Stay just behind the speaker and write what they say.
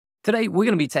Today, we're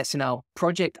going to be testing out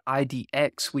Project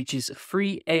IDX, which is a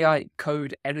free AI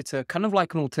code editor, kind of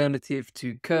like an alternative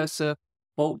to Cursor,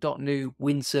 Bolt.new,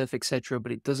 Windsurf, etc.,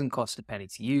 but it doesn't cost a penny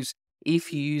to use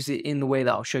if you use it in the way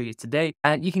that I'll show you today.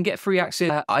 And you can get free access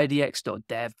at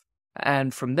idx.dev.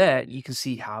 And from there, you can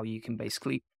see how you can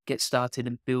basically get started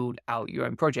and build out your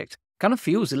own project. Kind of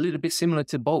feels a little bit similar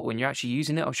to Bolt when you're actually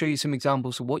using it. I'll show you some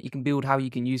examples of what you can build, how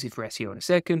you can use it for SEO in a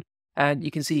second. And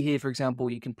you can see here, for example,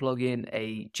 you can plug in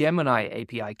a Gemini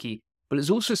API key, but there's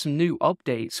also some new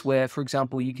updates where, for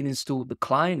example, you can install the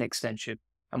Cline extension.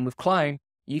 And with Cline,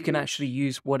 you can actually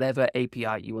use whatever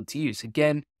API you want to use.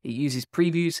 Again, it uses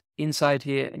previews inside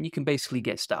here, and you can basically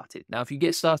get started. Now, if you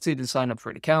get started and sign up for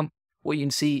an account, what you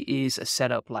can see is a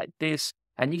setup like this,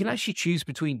 and you can actually choose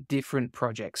between different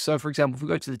projects. So, for example, if we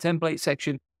go to the template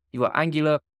section, you've got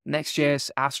Angular,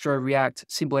 Next.js, Astro, React,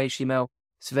 Simple HTML,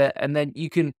 Svelte, and then you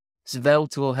can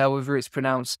Svelte or however it's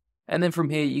pronounced. And then from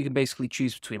here, you can basically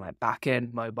choose between like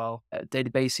backend, mobile,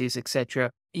 databases, etc.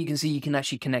 You can see you can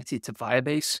actually connect it to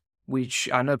Firebase, which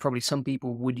I know probably some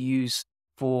people would use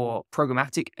for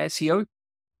programmatic SEO.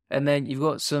 And then you've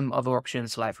got some other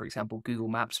options like, for example, Google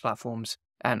Maps platforms.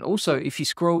 And also, if you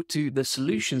scroll to the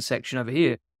solutions section over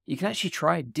here, you can actually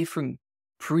try different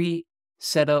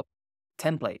pre-set up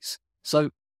templates.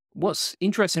 So what's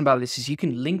interesting about this is you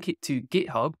can link it to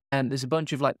GitHub, and there's a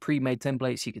bunch of like pre-made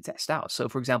templates you can test out. So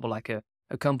for example, like a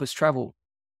compass travel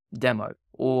demo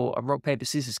or a rock, paper,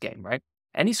 scissors game, right?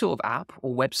 Any sort of app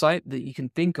or website that you can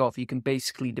think of, you can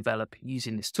basically develop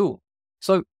using this tool.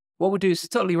 So what we'll do is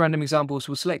totally random examples.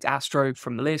 We'll select Astro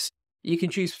from the list. You can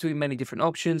choose between many different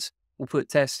options. We'll put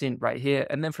test in right here.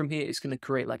 And then from here, it's going to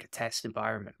create like a test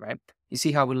environment, right? You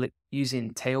see how we're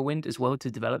using Tailwind as well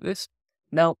to develop this.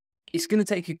 Now, it's going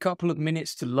to take a couple of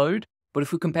minutes to load, but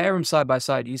if we compare them side by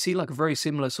side, you see like a very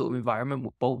similar sort of environment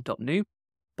with Bolt.new.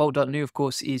 Bolt.new, of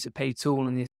course, is a paid tool,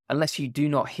 and unless you do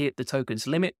not hit the tokens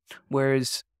limit,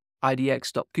 whereas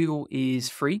idx.google is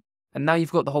free. And now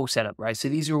you've got the whole setup, right? So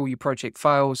these are all your project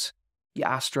files, your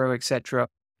Astro, etc.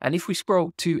 And if we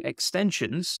scroll to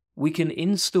extensions, we can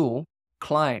install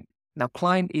Cline. Now,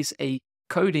 Cline is a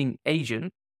coding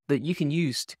agent that you can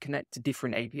use to connect to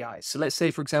different APIs. So let's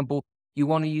say, for example, you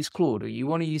want to use Claude, or you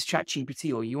want to use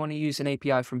ChatGPT, or you want to use an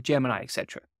API from Gemini,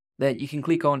 etc. Then you can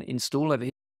click on install over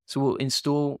here. So we'll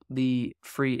install the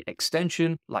free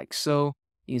extension like so.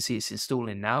 You can see it's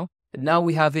installing now. And now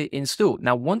we have it installed.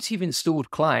 Now, once you've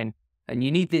installed Cline, and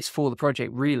you need this for the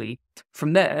project really,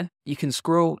 from there, you can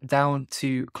scroll down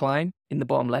to Cline in the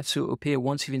bottom left, so it will appear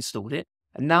once you've installed it.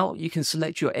 And now you can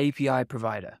select your API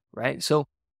provider, right? So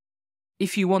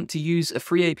if you want to use a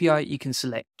free API, you can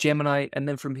select Gemini, and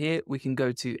then from here, we can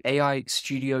go to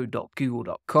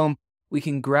aistudio.google.com. We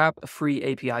can grab a free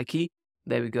API key.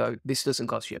 There we go. This doesn't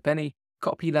cost you a penny.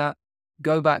 Copy that,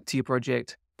 go back to your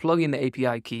project, plug in the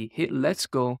API key, hit let's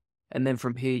go, and then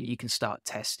from here, you can start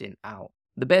testing out.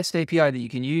 The best API that you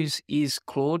can use is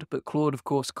Claude, but Claude, of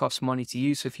course, costs money to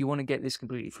use. So if you want to get this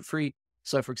completely for free,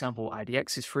 so for example,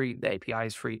 IDX is free, the API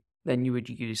is free, then you would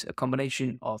use a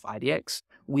combination of IDX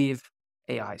with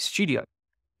AI Studio.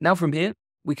 Now from here,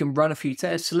 we can run a few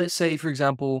tests. So let's say, for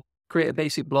example, create a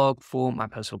basic blog for my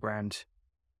personal brand,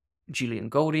 Julian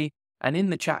Goldie. And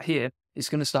in the chat here, it's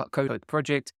going to start code the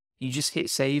project. You just hit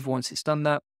save once it's done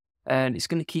that. And it's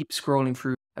going to keep scrolling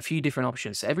through a few different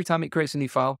options. So every time it creates a new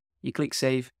file, you click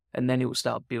save, and then it will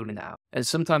start building it out. And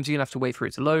sometimes you're going to have to wait for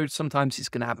it to load. Sometimes it's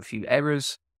going to have a few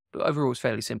errors, but overall it's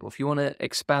fairly simple. If you want to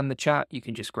expand the chat, you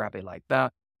can just grab it like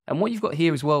that. And what you've got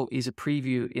here as well is a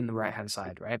preview in the right-hand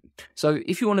side, right? So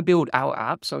if you want to build out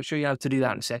apps, I'll show you how to do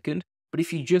that in a second. But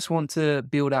if you just want to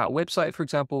build out a website, for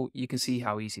example, you can see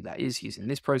how easy that is using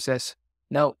this process.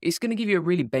 Now, it's going to give you a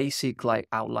really basic like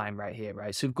outline right here,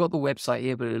 right? So we've got the website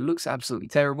here, but it looks absolutely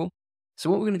terrible. So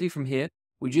what we're going to do from here,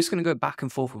 we're just going to go back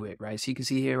and forth with it, right? So you can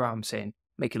see here I'm saying,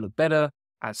 make it look better,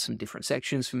 add some different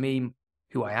sections for me,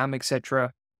 who I am,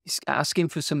 etc. It's asking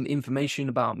for some information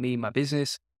about me, my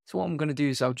business. So what I'm going to do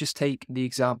is I'll just take the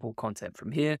example content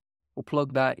from here. We'll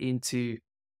plug that into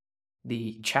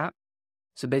the chat.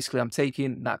 So basically I'm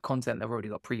taking that content that I've already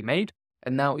got pre-made,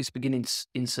 and now it's beginning to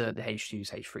insert the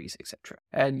H2s, H3s, etc.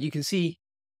 And you can see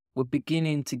we're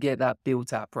beginning to get that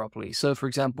built out properly. So for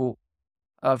example,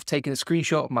 I've taken a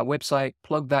screenshot of my website,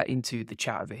 plugged that into the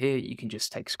chat over here. You can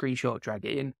just take a screenshot, drag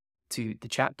it in to the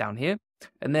chat down here.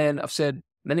 And then I've said,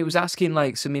 then it was asking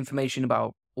like some information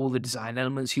about all the design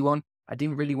elements you want. I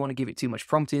didn't really want to give it too much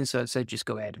prompting, so I said, just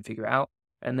go ahead and figure it out.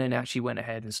 And then actually went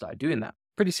ahead and started doing that.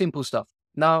 Pretty simple stuff.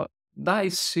 Now, that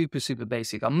is super, super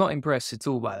basic. I'm not impressed at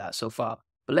all by that so far,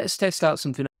 but let's test out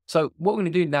something. So what we're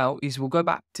going to do now is we'll go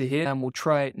back to here and we'll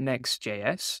try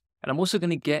Next.js. And I'm also going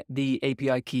to get the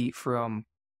API key from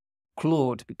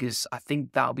Claude because I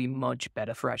think that'll be much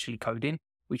better for actually coding,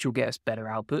 which will get us better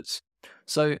outputs.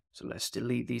 So let's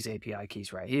delete these API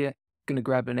keys right here. Going to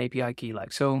grab an API key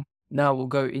like so. Now we'll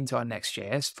go into our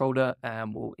Next.js folder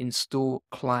and we'll install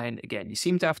Cline again. You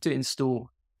seem to have to install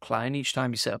Cline each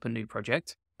time you set up a new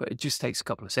project, but it just takes a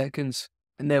couple of seconds.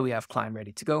 And there we have Cline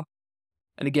ready to go.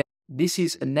 And again, this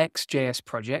is a Next.js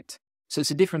project. So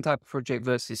it's a different type of project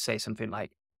versus, say, something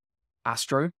like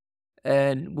Astro.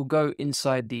 And we'll go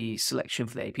inside the selection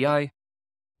for the API.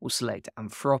 We'll select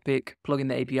Anthropic, plug in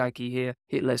the API key here,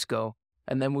 hit let's go,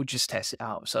 and then we'll just test it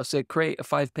out. So I said create a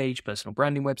 5-page personal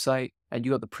branding website, and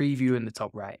you got the preview in the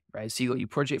top right? So you got your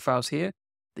project files here,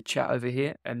 the chat over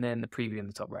here, and then the preview in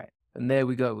the top right. And there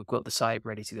we go, we've got the site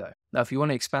ready to go. Now, if you want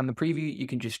to expand the preview, you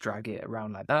can just drag it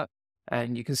around like that,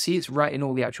 and you can see it's writing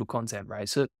all the actual content, right?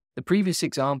 So the previous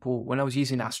example, when I was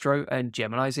using Astro and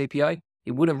Gemini's API,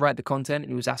 it wouldn't write the content,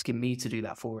 and it was asking me to do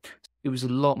that for it. It was a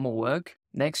lot more work.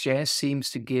 Next.js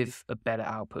seems to give a better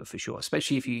output for sure,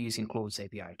 especially if you're using Claude's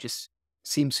API. It just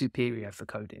seems superior for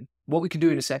coding. What we can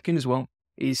do in a second as well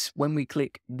is when we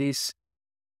click this,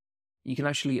 you can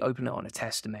actually open it on a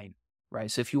test domain, right?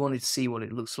 So if you wanted to see what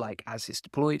it looks like as it's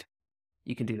deployed,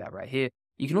 you can do that right here.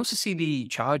 You can also see the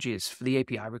charges for the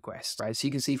API requests, right? So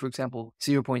you can see, for example,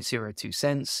 0.02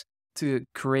 cents to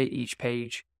create each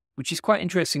page, which is quite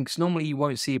interesting because normally you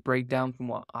won't see a breakdown from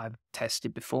what I've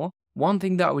tested before. One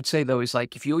thing that I would say though is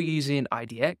like if you're using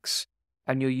IDX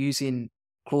and you're using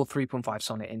Claude 3.5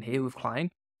 Sonnet in here with Cline,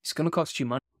 it's going to cost you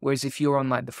money. Whereas if you're on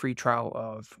like the free trial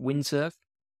of Windsurf,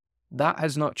 that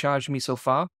has not charged me so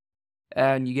far,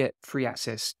 and you get free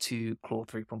access to Claude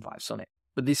 3.5 Sonnet.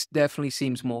 But this definitely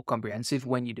seems more comprehensive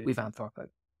when you do it with Anthropic.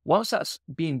 Whilst that's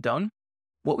being done,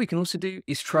 what we can also do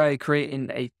is try creating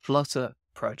a Flutter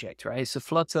project, right? So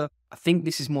Flutter, I think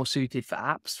this is more suited for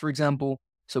apps, for example.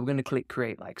 So we're going to click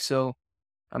create like so,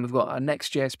 and we've got our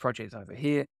Next.js project over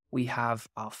here. We have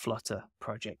our Flutter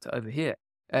project over here.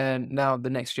 And now the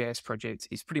Next.js project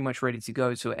is pretty much ready to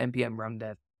go. So npm run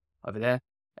dev over there.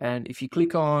 And if you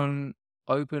click on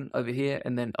open over here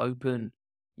and then open,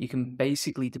 you can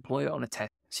basically deploy it on a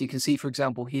test. So you can see, for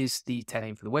example, here's the test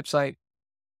name for the website.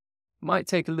 Might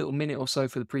take a little minute or so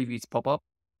for the preview to pop up,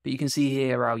 but you can see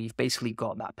here how you've basically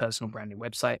got that personal branding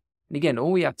website. And again,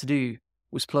 all we had to do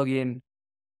was plug in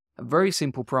a very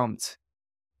simple prompt,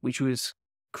 which was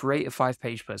create a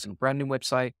 5-page personal branding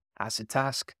website as a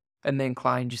task, and then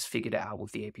Cline just figured it out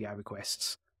with the API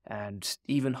requests and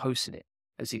even hosted it,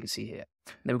 as you can see here.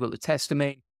 And then we've got the test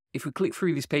domain. If we click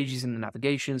through these pages in the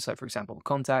navigation, so for example,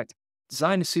 contact,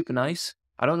 design is super nice.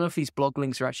 I don't know if these blog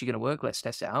links are actually going to work. Let's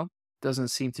test it out. Doesn't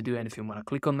seem to do anything when I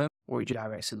click on them, or it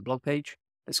directs to the blog page.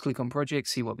 Let's click on project,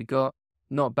 see what we got.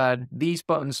 Not bad. These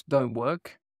buttons don't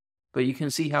work, but you can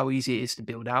see how easy it is to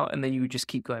build out, and then you would just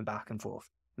keep going back and forth.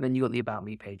 And then you got the About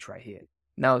Me page right here.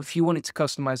 Now, if you wanted to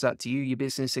customize that to you, your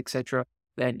business, etc.,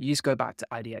 then you just go back to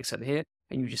IDX over here,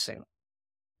 and you just say,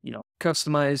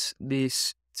 customize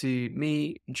this to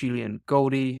me, Julian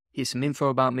Goldie. Here's some info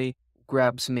about me.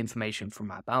 Grab some information from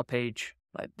my About page,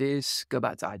 like this. Go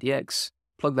back to IDX,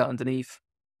 plug that underneath,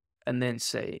 and then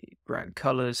say brand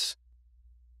colors,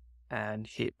 and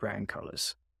hit brand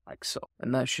colors. Like so.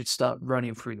 And that should start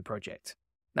running through the project.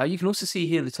 Now you can also see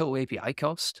here the total API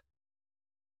cost,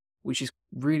 which is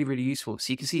really, really useful.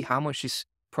 So you can see how much this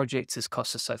project has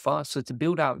cost us so far. So to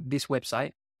build out this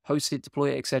website, host it,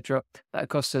 deploy it, etc., that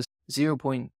cost us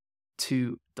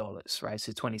 $0.2, right?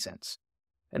 So 20 cents.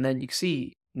 And then you can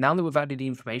see now that we've added the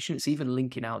information, it's even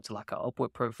linking out to like our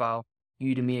Upwork profile,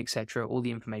 Udemy, etc., all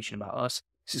the information about us.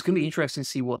 So it's going to be interesting to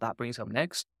see what that brings up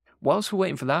next. Whilst we're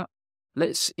waiting for that,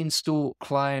 let's install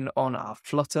Cline on our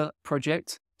Flutter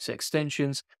project. So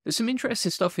extensions. There's some interesting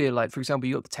stuff here. Like, for example,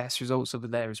 you got the test results over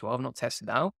there as well. I've not tested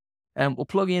that out. And we'll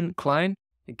plug in Cline.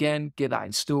 Again, get that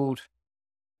installed.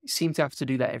 You seem to have to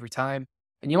do that every time.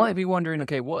 And you might be wondering,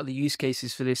 okay, what are the use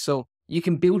cases for this? So you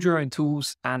can build your own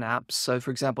tools and apps. So for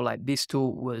example, like this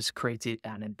tool was created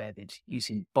and embedded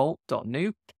using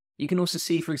Bolt.new. You can also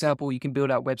see, for example, you can build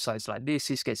out websites like this.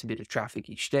 This gets a bit of traffic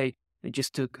each day. It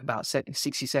just took about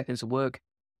 60 seconds of work.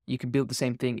 You can build the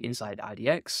same thing inside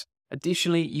IDX.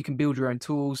 Additionally, you can build your own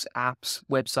tools, apps,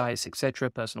 websites, etc.,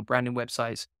 personal branding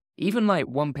websites, even like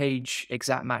one-page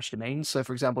exact match domains. So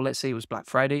for example, let's say it was Black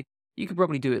Friday, you could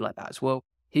probably do it like that as well.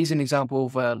 Here's an example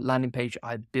of a landing page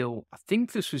I built. I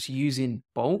think this was using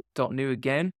Bolt.new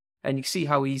again, and you see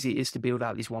how easy it is to build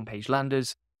out these one-page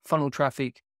landers, funnel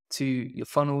traffic to your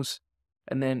funnels,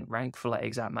 and then rank for like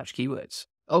exact match keywords.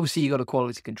 Obviously, you got to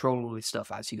quality control all this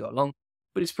stuff as you go along,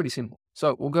 but it's pretty simple.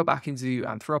 So we'll go back into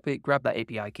Anthropic, grab that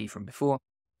API key from before,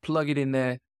 plug it in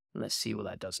there, Let's see what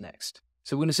that does next.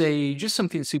 So we're going to say just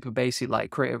something super basic like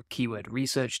create a keyword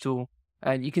research tool.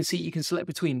 And you can see you can select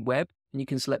between web and you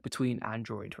can select between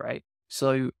Android, right?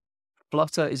 So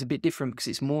Flutter is a bit different because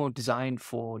it's more designed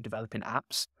for developing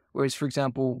apps. Whereas, for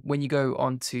example, when you go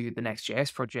onto the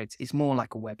Next.js project, it's more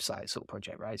like a website sort of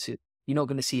project, right? So you're not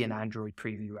going to see an Android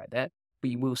preview right there, but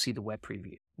you will see the web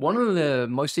preview. One of the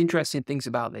most interesting things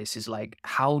about this is like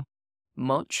how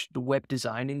much the web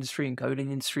design industry and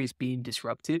coding industry is being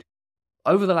disrupted.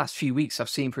 Over the last few weeks, I've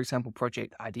seen, for example,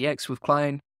 Project IDX with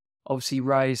Cline, obviously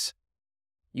Rise,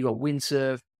 you got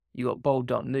Windsurf, you got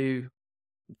Bolt.new,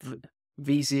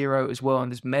 V0 as well,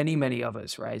 and there's many, many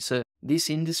others, right? So this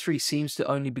industry seems to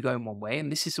only be going one way,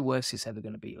 and this is the worst it's ever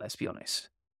going to be, let's be honest.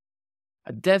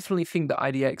 I definitely think that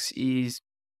IDX is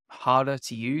harder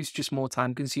to use, just more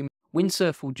time consuming.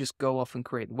 Windsurf will just go off and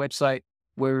create the website,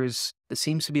 whereas there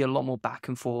seems to be a lot more back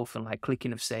and forth and like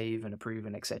clicking of save and approve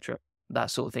and etc. That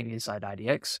sort of thing inside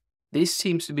IDX. This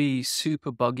seems to be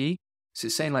super buggy. So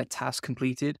it's saying like task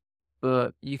completed,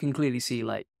 but you can clearly see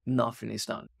like nothing is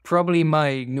done. Probably my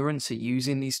ignorance at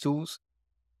using these tools,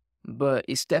 but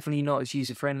it's definitely not as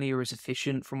user-friendly or as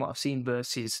efficient from what I've seen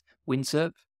versus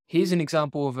Windsurf. Here's an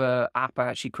example of an app I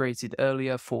actually created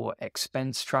earlier for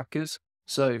expense trackers.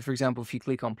 So for example, if you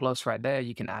click on plus right there,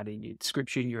 you can add in your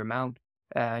description, your amount,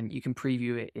 and you can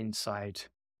preview it inside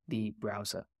the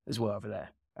browser as well over there,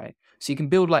 right? So you can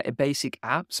build like a basic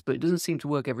apps, but it doesn't seem to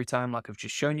work every time like I've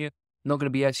just shown you. Not going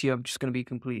to be SEO, I'm just going to be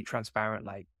completely transparent,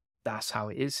 like that's how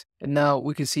it is. And now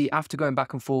we can see after going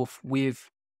back and forth with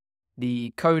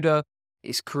the coder,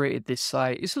 it's created this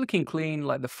site. It's looking clean,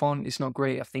 like the font is not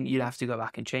great. I think you'd have to go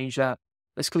back and change that.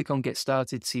 Let's click on get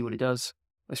started, see what it does.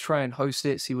 Let's try and host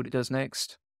it, see what it does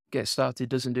next. Get started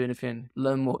doesn't do anything.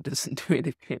 Learn more doesn't do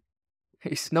anything.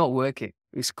 It's not working.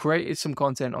 It's created some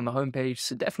content on the homepage,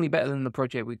 so definitely better than the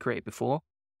project we created before.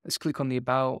 Let's click on the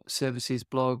about, services,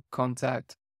 blog,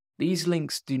 contact. These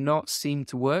links do not seem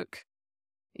to work,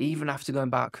 even after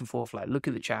going back and forth. Like, look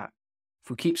at the chat. If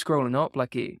we keep scrolling up,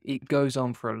 like it goes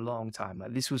on for a long time.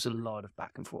 Like this was a lot of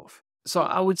back and forth. So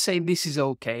I would say this is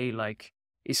okay. Like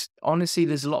it's honestly,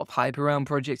 there's a lot of hype around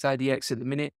Project IDX at the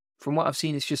minute. From what I've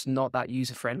seen, it's just not that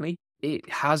user friendly. It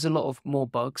has a lot of more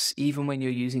bugs, even when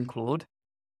you're using Claude.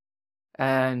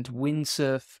 And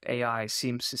Windsurf AI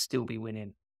seems to still be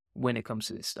winning when it comes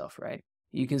to this stuff, right?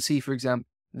 You can see, for example,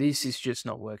 this is just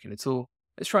not working at all.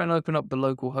 Let's try and open up the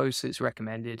local host that's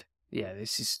recommended. Yeah,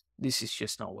 this is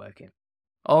just not working.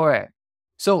 All right.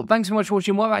 So thanks so much for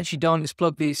watching. What I've actually done is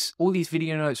plug all these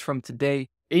video notes from today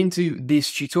into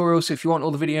this tutorial. So if you want all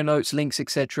the video notes, links,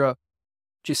 etc.,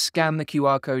 just scan the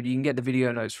QR code. You can get the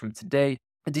video notes from today.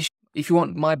 Additionally, if you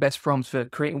want my best prompts for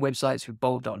creating websites with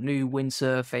Bolt.new,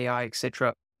 Windsurf, AI,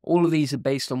 etc., all of these are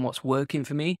based on what's working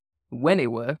for me. When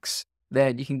it works,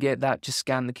 then you can get that. Just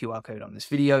scan the QR code on this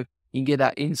video. You can get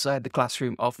that inside the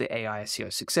classroom of the AI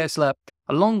SEO Success Lab,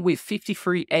 along with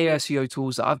 53 AI SEO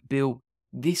tools that I've built.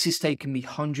 This has taken me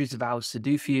hundreds of hours to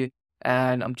do for you,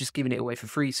 and I'm just giving it away for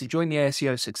free. So join the AI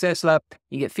SEO Success Lab.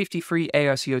 You get 53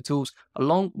 AI SEO tools,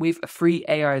 along with a free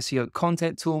AI SEO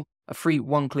content tool, a free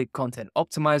one-click content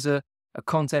optimizer, a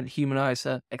content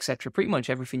humanizer, etc. Pretty much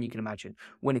everything you can imagine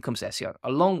when it comes to SEO.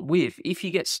 Along with, if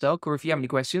you get stuck or if you have any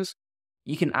questions,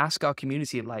 you can ask our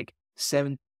community of like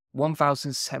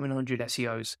 1,700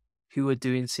 SEOs who are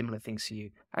doing similar things to you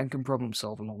and can problem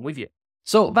solve along with you.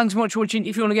 So thanks so much for watching.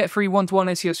 If you want to get a free one-to-one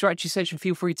SEO strategy session,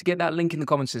 feel free to get that link in the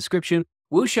comments description.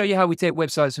 We'll show you how we take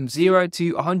websites from 0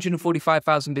 to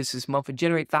 145,000 visitors a month and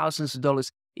generate thousands of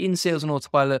dollars in sales and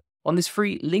autopilot. On this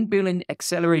free link building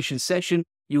acceleration session,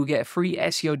 you'll get a free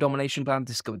SEO domination plan to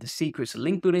discover the secrets of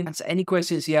link building. Answer any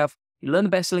questions you have. You learn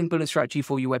the best link building strategy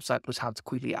for your website, plus how to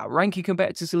quickly outrank your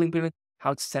competitors in link building,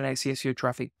 how to 10x SEO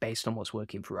traffic based on what's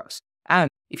working for us. And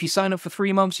if you sign up for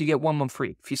 3 months, you get 1 month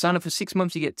free. If you sign up for 6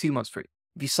 months, you get 2 months free.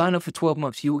 If you sign up for 12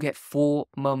 months, you will get 4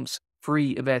 months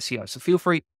free of SEO. So feel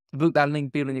free to book that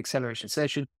link building acceleration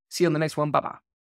session. See you on the next one. Bye-bye.